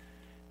God.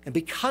 And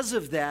because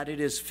of that, it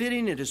is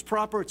fitting, it is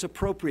proper, it's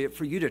appropriate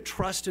for you to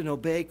trust and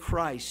obey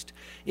Christ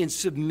in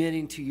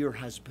submitting to your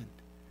husband.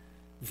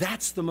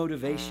 That's the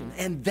motivation,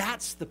 and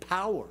that's the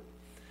power.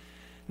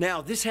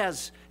 Now, this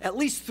has at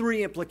least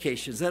three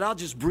implications that I'll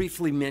just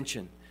briefly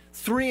mention.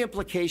 Three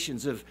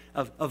implications of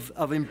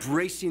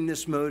embracing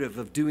this motive,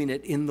 of doing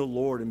it in the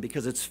Lord, and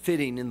because it's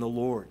fitting in the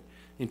Lord,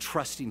 in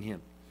trusting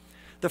him.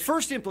 The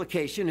first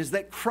implication is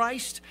that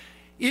Christ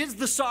is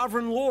the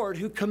sovereign Lord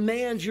who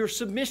commands your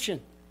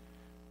submission.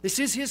 This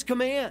is his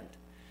command,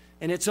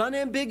 and it's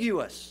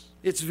unambiguous.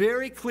 It's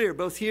very clear,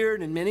 both here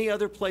and in many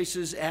other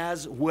places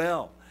as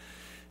well.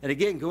 And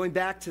again, going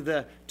back to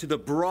the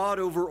broad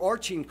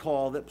overarching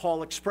call that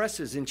Paul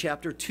expresses in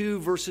chapter 2,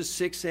 verses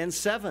 6 and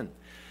 7.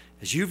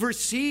 As you've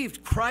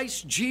received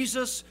Christ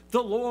Jesus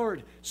the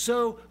Lord,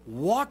 so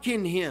walk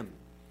in him,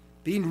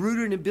 being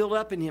rooted and built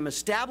up in him,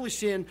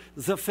 established in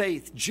the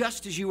faith,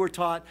 just as you were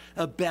taught,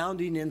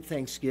 abounding in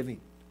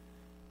thanksgiving.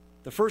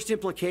 The first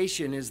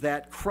implication is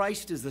that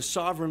Christ is the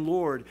sovereign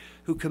Lord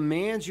who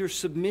commands your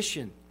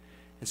submission.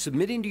 And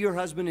submitting to your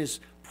husband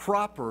is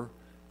proper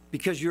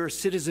because you're a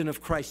citizen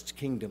of Christ's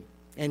kingdom,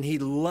 and he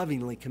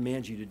lovingly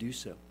commands you to do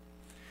so.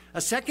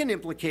 A second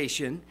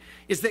implication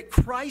is that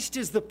Christ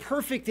is the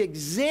perfect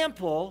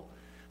example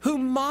who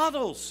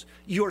models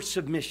your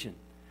submission.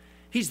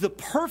 He's the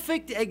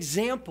perfect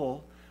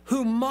example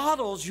who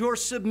models your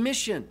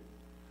submission.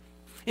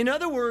 In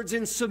other words,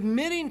 in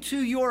submitting to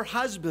your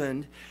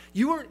husband,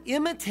 you are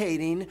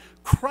imitating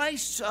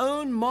Christ's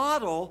own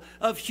model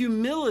of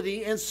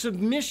humility and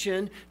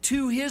submission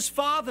to his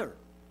Father.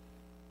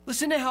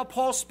 Listen to how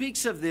Paul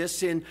speaks of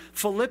this in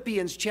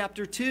Philippians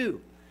chapter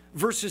 2.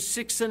 Verses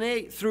 6 and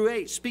 8 through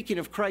 8, speaking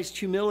of Christ's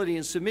humility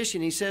and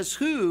submission, he says,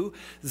 who,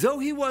 though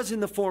he was in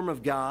the form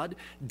of God,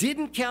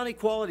 didn't count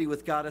equality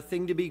with God a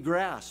thing to be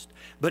grasped,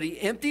 but he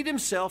emptied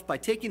himself by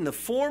taking the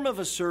form of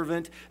a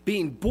servant,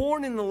 being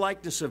born in the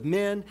likeness of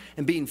men,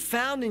 and being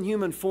found in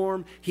human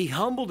form, he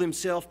humbled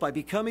himself by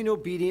becoming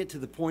obedient to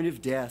the point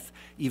of death,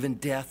 even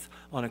death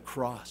on a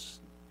cross.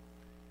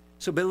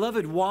 So,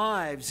 beloved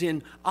wives,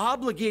 in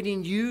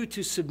obligating you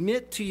to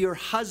submit to your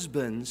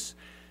husbands,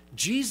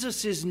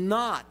 Jesus is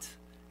not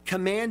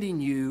commanding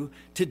you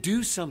to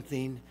do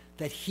something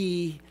that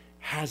he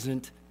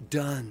hasn't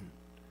done.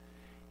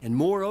 And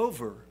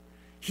moreover,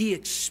 he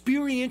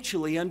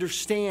experientially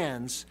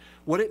understands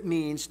what it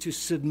means to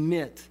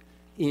submit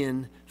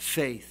in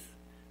faith.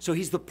 So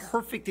he's the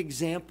perfect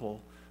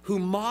example who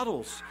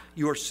models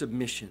your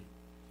submission.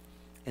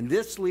 And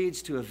this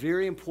leads to a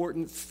very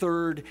important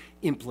third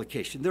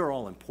implication. They're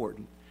all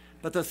important.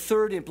 But the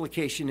third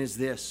implication is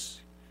this.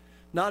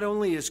 Not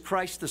only is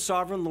Christ the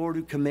sovereign Lord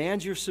who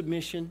commands your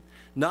submission,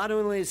 not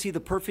only is he the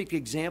perfect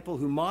example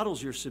who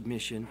models your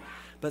submission,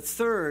 but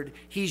third,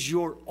 he's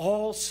your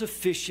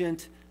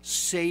all-sufficient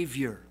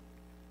Savior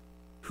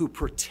who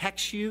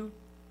protects you,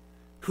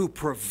 who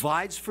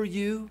provides for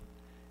you,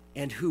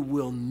 and who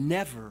will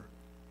never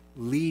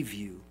leave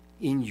you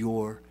in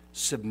your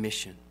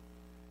submission.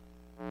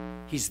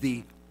 He's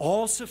the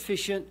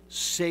all-sufficient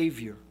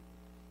Savior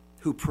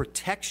who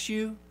protects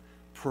you,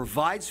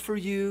 provides for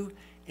you,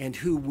 and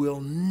who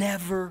will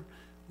never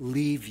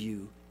leave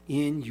you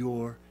in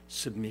your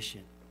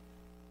submission.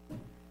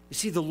 You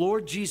see, the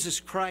Lord Jesus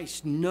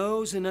Christ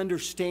knows and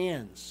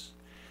understands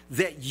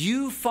that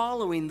you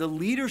following the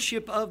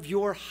leadership of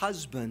your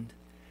husband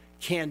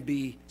can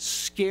be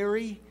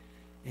scary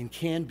and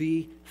can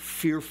be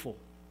fearful.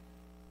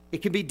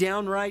 It can be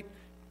downright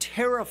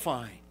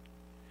terrifying.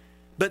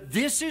 But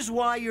this is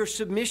why your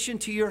submission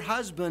to your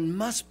husband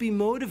must be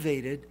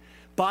motivated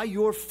by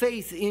your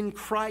faith in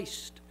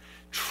Christ,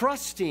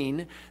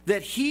 trusting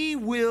that he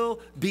will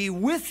be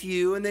with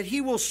you and that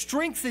he will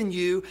strengthen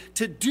you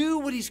to do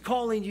what he's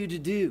calling you to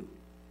do.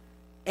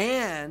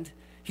 And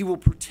he will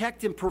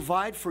protect and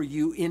provide for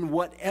you in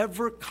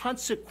whatever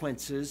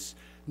consequences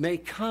may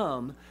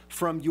come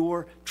from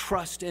your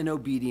trust and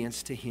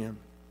obedience to him.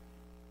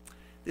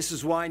 This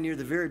is why near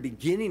the very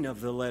beginning of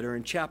the letter,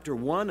 in chapter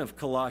 1 of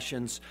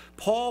Colossians,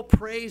 Paul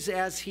prays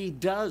as he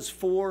does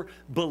for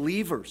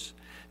believers.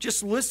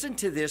 Just listen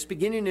to this,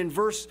 beginning in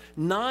verse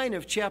 9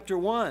 of chapter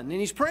 1. And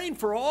he's praying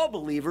for all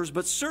believers,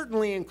 but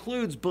certainly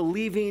includes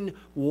believing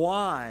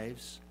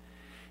wives.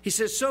 He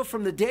says, so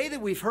from the day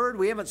that we've heard,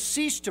 we haven't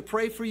ceased to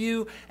pray for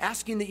you,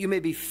 asking that you may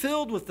be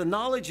filled with the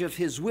knowledge of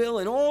his will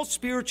and all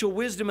spiritual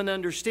wisdom and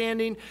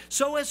understanding,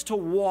 so as to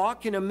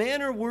walk in a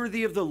manner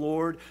worthy of the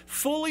Lord,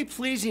 fully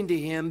pleasing to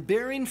him,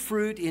 bearing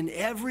fruit in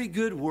every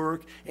good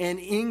work and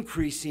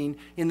increasing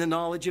in the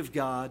knowledge of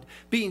God,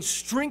 being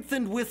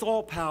strengthened with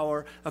all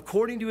power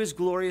according to his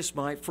glorious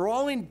might, for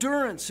all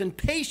endurance and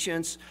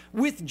patience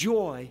with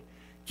joy,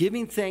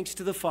 giving thanks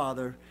to the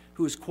Father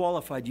who has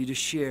qualified you to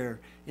share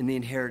in the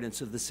inheritance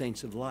of the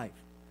saints of light.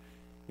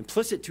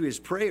 Implicit to his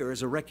prayer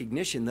is a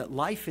recognition that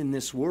life in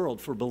this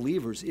world for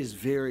believers is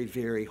very,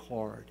 very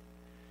hard.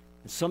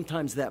 And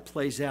sometimes that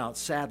plays out,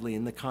 sadly,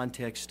 in the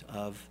context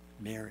of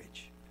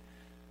marriage.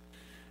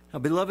 Now,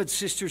 beloved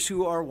sisters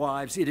who are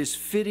wives, it is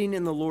fitting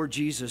in the Lord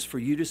Jesus for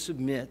you to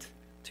submit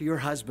to your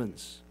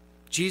husbands.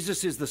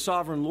 Jesus is the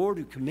sovereign Lord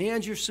who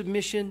commands your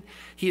submission.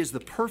 He is the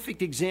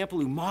perfect example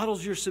who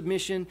models your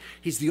submission.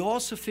 He's the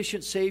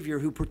all-sufficient Savior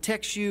who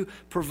protects you,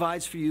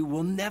 provides for you,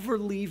 will never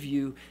leave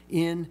you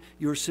in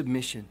your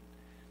submission.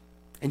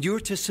 And you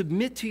are to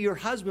submit to your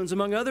husbands,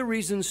 among other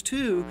reasons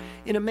too,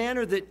 in a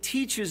manner that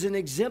teaches and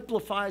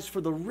exemplifies for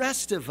the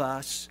rest of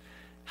us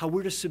how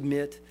we're to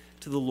submit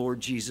to the Lord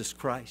Jesus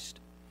Christ.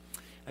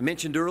 I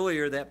mentioned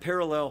earlier that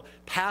parallel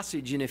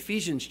passage in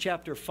Ephesians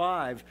chapter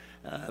 5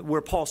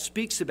 where Paul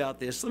speaks about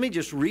this. Let me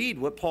just read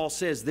what Paul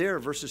says there,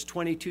 verses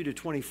 22 to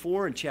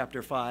 24 in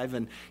chapter 5,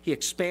 and he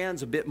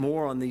expands a bit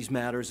more on these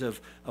matters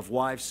of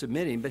wives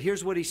submitting. But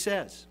here's what he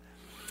says.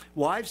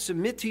 Wives,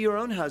 submit to your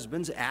own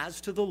husbands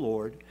as to the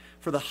Lord,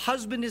 for the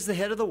husband is the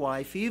head of the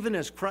wife, even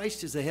as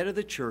Christ is the head of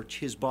the church,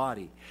 his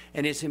body,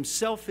 and is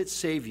himself its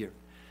Savior.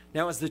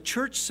 Now, as the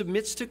church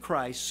submits to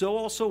Christ, so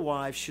also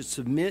wives should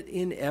submit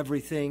in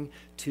everything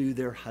to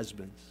their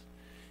husbands.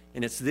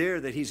 And it's there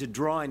that he's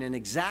drawing an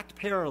exact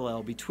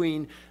parallel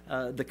between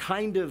the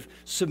kind of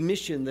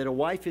submission that a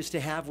wife is to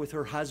have with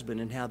her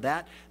husband and how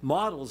that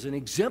models and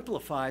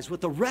exemplifies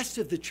what the rest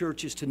of the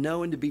church is to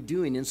know and to be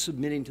doing in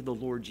submitting to the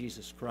Lord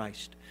Jesus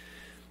Christ.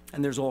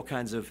 And there's all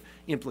kinds of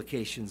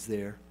implications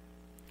there.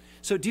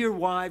 So, dear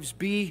wives,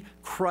 be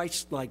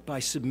Christ-like by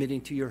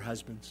submitting to your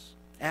husbands,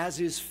 as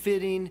is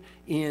fitting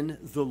in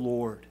the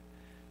Lord.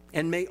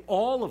 And may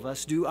all of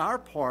us do our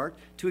part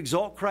to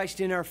exalt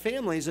Christ in our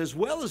families, as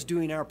well as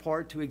doing our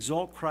part to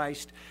exalt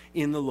Christ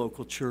in the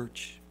local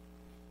church.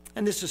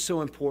 And this is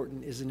so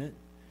important, isn't it?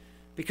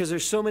 Because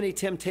there's so many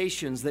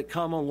temptations that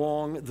come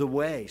along the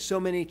way, so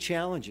many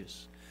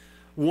challenges.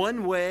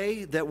 One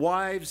way that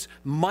wives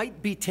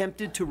might be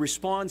tempted to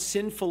respond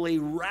sinfully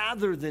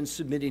rather than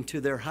submitting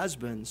to their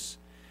husbands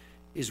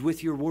is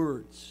with your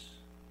words.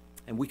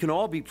 And we can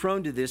all be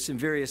prone to this in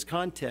various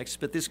contexts,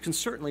 but this can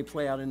certainly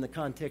play out in the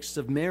context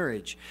of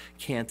marriage,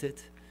 can't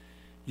it?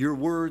 Your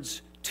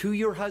words to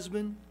your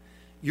husband,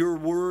 your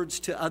words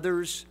to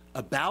others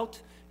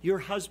about your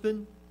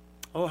husband.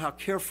 Oh, how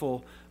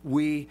careful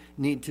we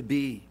need to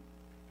be.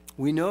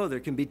 We know there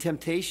can be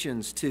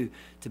temptations to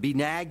be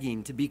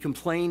nagging, to be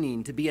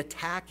complaining, to be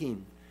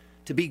attacking,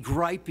 to be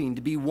griping,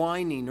 to be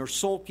whining or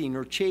sulking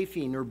or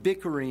chafing or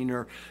bickering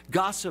or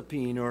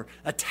gossiping or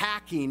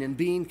attacking and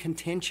being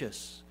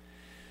contentious.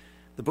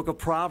 The book of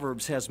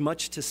Proverbs has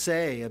much to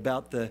say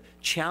about the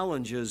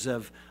challenges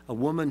of a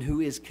woman who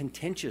is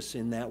contentious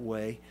in that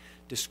way,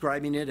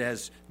 describing it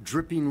as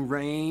dripping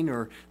rain,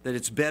 or that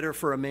it's better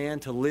for a man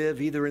to live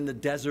either in the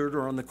desert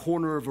or on the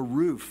corner of a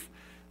roof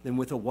than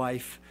with a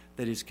wife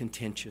that is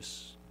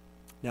contentious.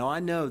 Now, I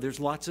know there's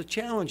lots of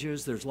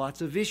challenges, there's lots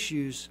of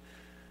issues,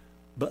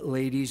 but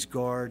ladies,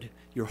 guard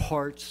your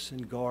hearts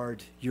and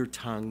guard your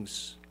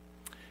tongues.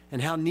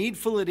 And how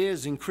needful it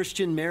is in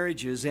Christian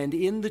marriages and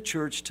in the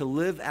church to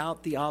live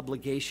out the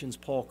obligations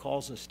Paul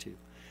calls us to.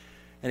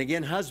 And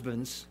again,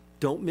 husbands,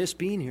 don't miss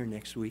being here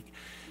next week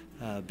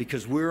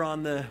because we're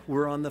on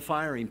the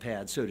firing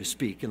pad, so to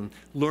speak, and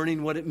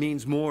learning what it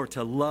means more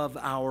to love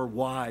our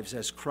wives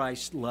as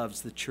Christ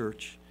loves the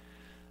church.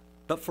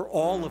 But for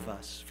all of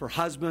us, for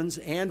husbands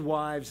and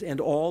wives and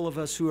all of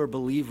us who are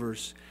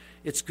believers,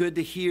 it's good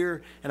to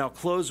hear, and I'll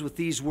close with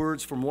these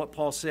words from what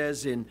Paul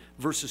says in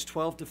verses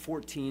 12 to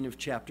 14 of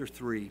chapter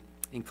 3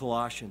 in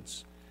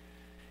Colossians.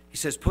 He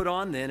says, put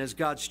on then, as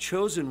God's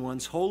chosen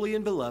ones, holy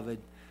and beloved,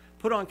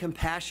 put on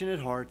compassionate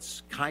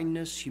hearts,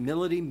 kindness,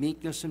 humility,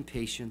 meekness, and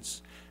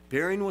patience,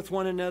 bearing with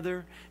one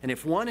another, and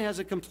if one has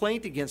a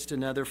complaint against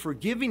another,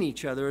 forgiving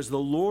each other as the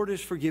Lord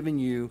has forgiven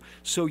you,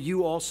 so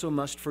you also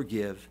must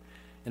forgive.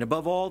 And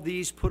above all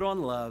these, put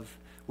on love,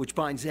 which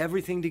binds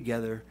everything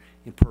together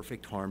in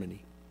perfect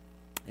harmony.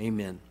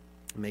 Amen.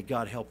 May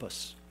God help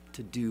us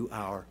to do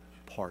our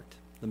part.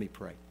 Let me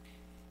pray.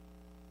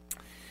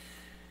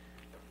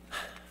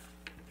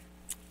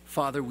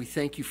 Father, we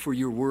thank you for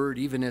your word,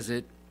 even as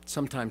it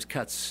sometimes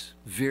cuts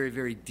very,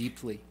 very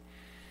deeply.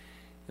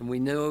 And we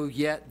know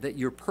yet that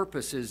your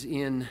purpose is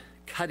in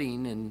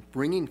cutting and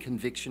bringing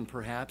conviction,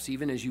 perhaps,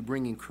 even as you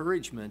bring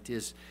encouragement,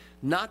 is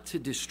not to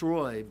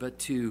destroy, but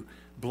to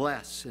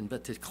bless, and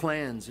but to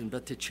cleanse, and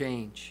but to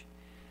change.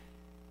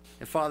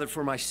 And Father,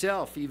 for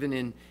myself,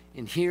 even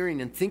in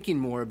hearing and thinking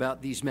more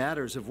about these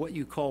matters of what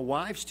you call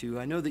wives to,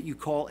 I know that you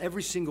call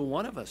every single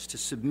one of us to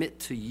submit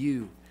to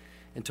you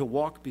and to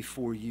walk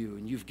before you.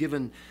 And you've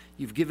given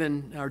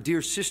our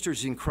dear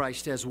sisters in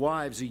Christ as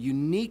wives a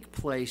unique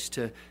place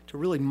to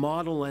really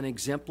model and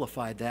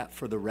exemplify that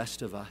for the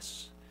rest of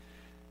us.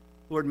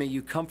 Lord, may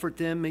you comfort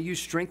them, may you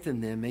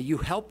strengthen them, may you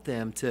help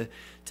them to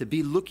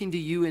be looking to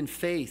you in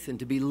faith and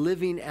to be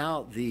living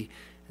out the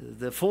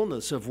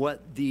fullness of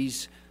what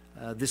this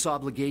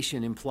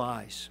obligation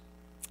implies.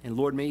 And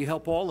Lord, may you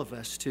help all of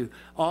us to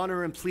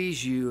honor and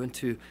please you and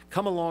to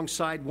come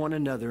alongside one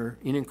another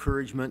in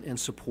encouragement and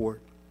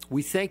support.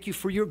 We thank you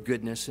for your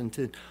goodness, and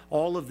to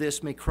all of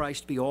this, may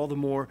Christ be all the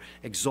more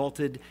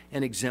exalted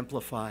and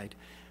exemplified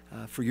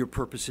for your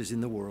purposes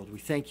in the world. We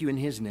thank you in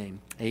his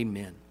name.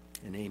 Amen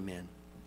and amen.